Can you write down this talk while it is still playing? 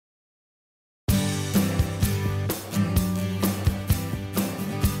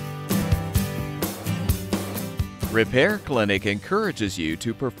Repair Clinic encourages you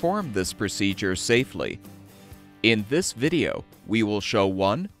to perform this procedure safely. In this video, we will show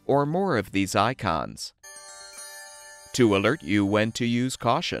one or more of these icons to alert you when to use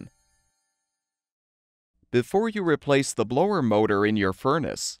caution. Before you replace the blower motor in your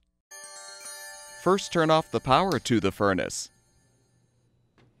furnace, first turn off the power to the furnace.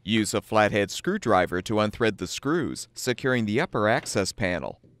 Use a flathead screwdriver to unthread the screws securing the upper access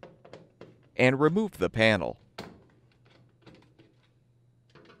panel, and remove the panel.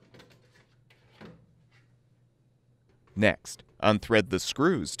 Next, unthread the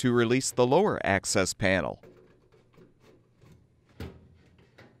screws to release the lower access panel.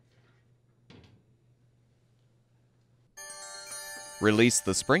 Release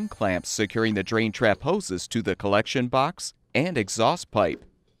the spring clamps securing the drain trap hoses to the collection box and exhaust pipe,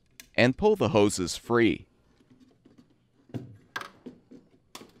 and pull the hoses free.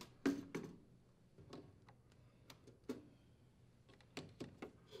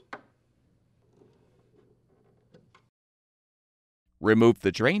 Remove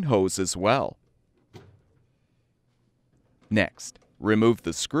the drain hose as well. Next, remove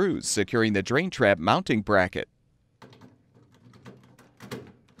the screws securing the drain trap mounting bracket.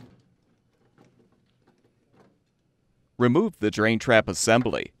 Remove the drain trap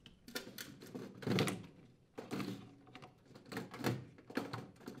assembly.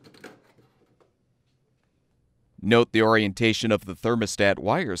 Note the orientation of the thermostat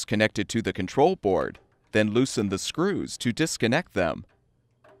wires connected to the control board. Then loosen the screws to disconnect them.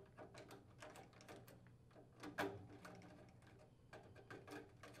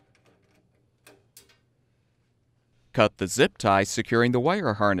 Cut the zip tie securing the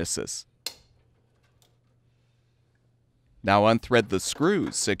wire harnesses. Now unthread the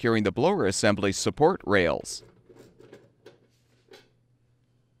screws securing the blower assembly support rails.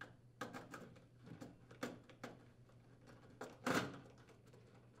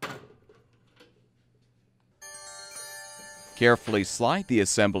 Carefully slide the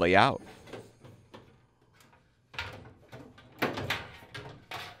assembly out.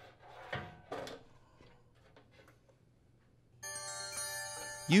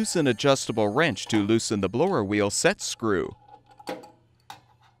 Use an adjustable wrench to loosen the blower wheel set screw.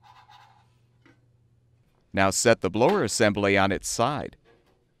 Now set the blower assembly on its side.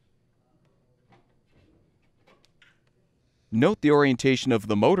 Note the orientation of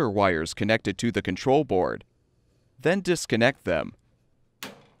the motor wires connected to the control board. Then disconnect them.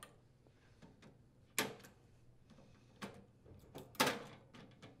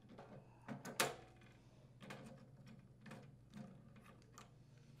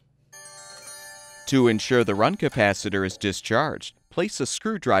 To ensure the run capacitor is discharged, place a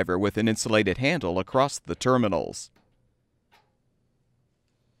screwdriver with an insulated handle across the terminals.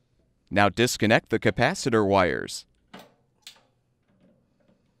 Now disconnect the capacitor wires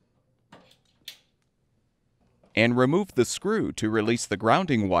and remove the screw to release the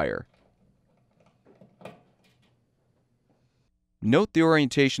grounding wire. Note the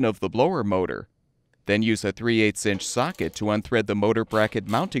orientation of the blower motor. Then use a 3/8" socket to unthread the motor bracket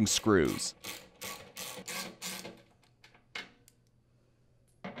mounting screws.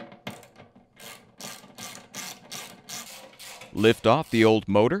 Lift off the old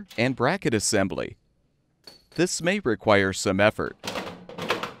motor and bracket assembly. This may require some effort.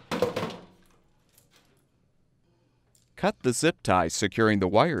 Cut the zip tie securing the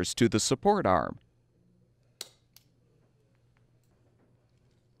wires to the support arm.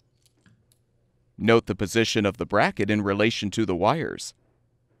 Note the position of the bracket in relation to the wires,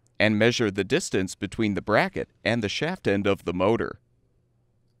 and measure the distance between the bracket and the shaft end of the motor.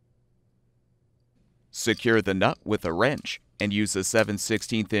 Secure the nut with a wrench and use a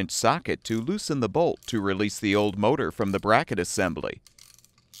 7/16" socket to loosen the bolt to release the old motor from the bracket assembly.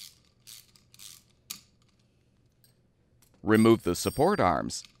 Remove the support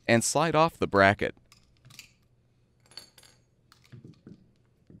arms and slide off the bracket.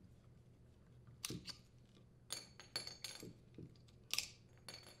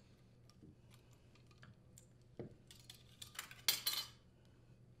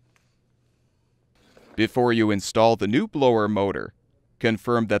 Before you install the new blower motor,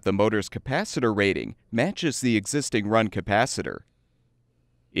 confirm that the motor's capacitor rating matches the existing run capacitor.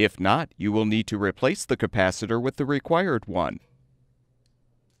 If not, you will need to replace the capacitor with the required one.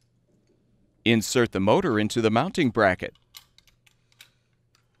 Insert the motor into the mounting bracket.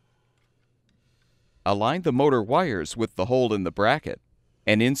 Align the motor wires with the hole in the bracket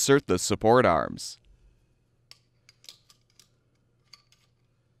and insert the support arms.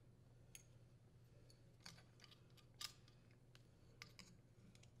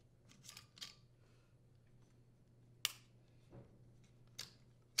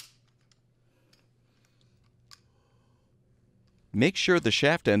 make sure the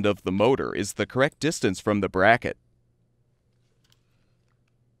shaft end of the motor is the correct distance from the bracket.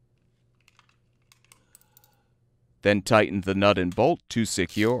 Then tighten the nut and bolt to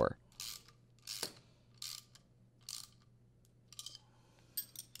secure.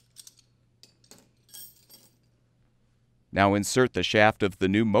 Now insert the shaft of the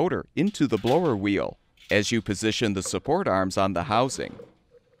new motor into the blower wheel as you position the support arms on the housing.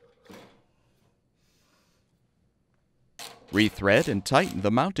 Rethread and tighten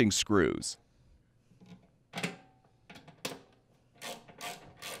the mounting screws.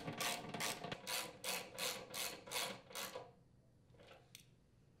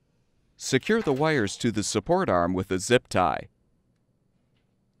 Secure the wires to the support arm with a zip tie.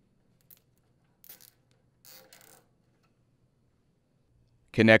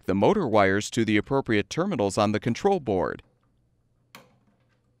 Connect the motor wires to the appropriate terminals on the control board.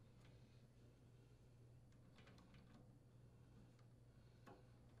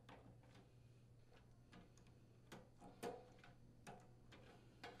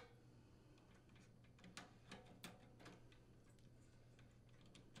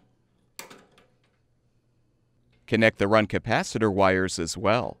 Connect the run capacitor wires as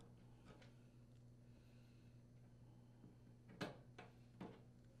well.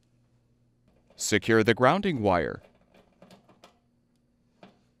 Secure the grounding wire.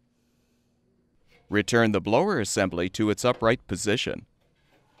 Return the blower assembly to its upright position.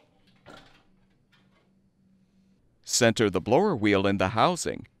 Center the blower wheel in the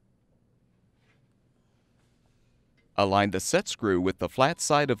housing. Align the set screw with the flat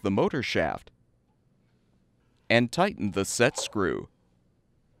side of the motor shaft and tighten the set screw.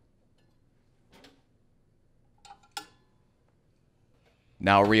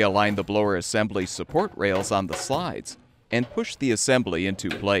 Now realign the blower assembly support rails on the slides and push the assembly into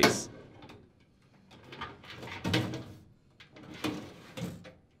place.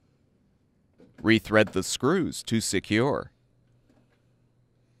 Rethread the screws to secure.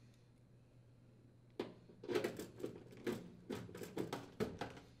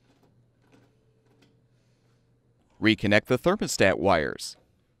 Reconnect the thermostat wires.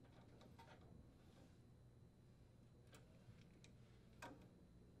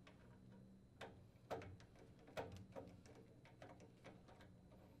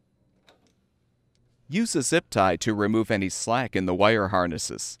 Use a zip tie to remove any slack in the wire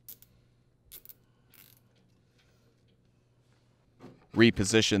harnesses.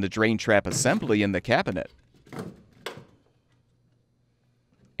 Reposition the drain trap assembly in the cabinet.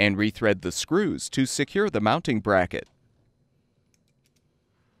 And rethread the screws to secure the mounting bracket.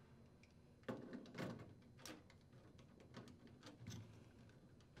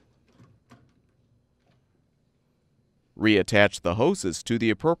 Reattach the hoses to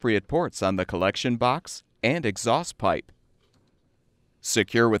the appropriate ports on the collection box and exhaust pipe.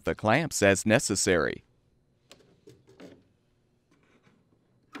 Secure with the clamps as necessary.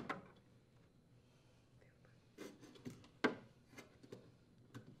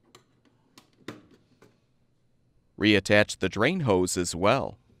 Reattach the drain hose as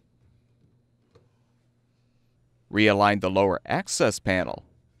well. Realign the lower access panel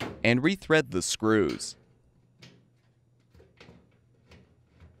and rethread the screws.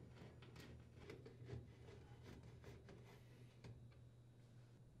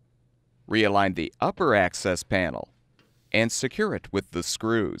 Realign the upper access panel and secure it with the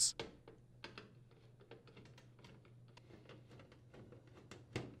screws.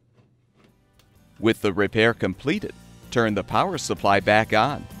 With the repair completed, turn the power supply back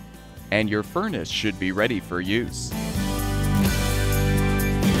on, and your furnace should be ready for use.